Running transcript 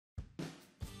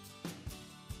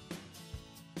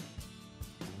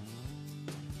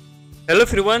Hello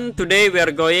everyone, today we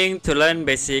are going to learn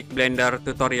basic Blender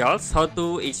tutorials how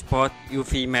to export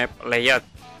UV map layout.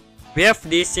 We have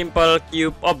these simple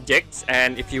cube objects,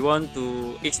 and if you want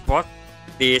to export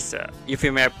this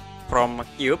UV map from a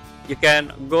cube, you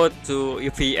can go to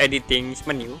UV editing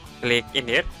menu, click in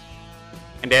here,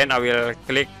 and then I will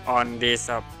click on this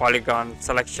polygon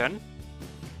selection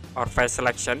or face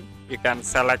selection. You can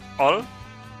select all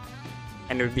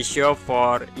and it will be show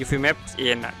for UV maps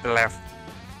in the left.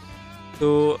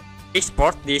 To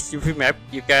export this UV map,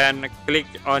 you can click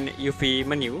on UV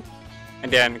menu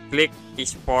and then click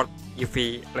export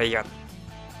UV layout.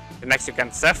 The next you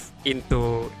can save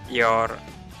into your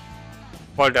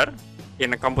folder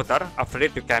in a computer. After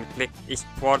it you can click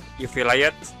export UV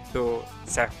layout to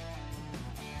save.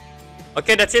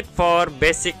 Okay, that's it for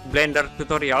basic Blender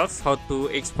tutorials how to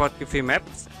export UV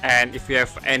maps. And if you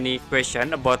have any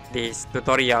question about this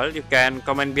tutorial, you can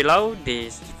comment below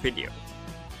this video.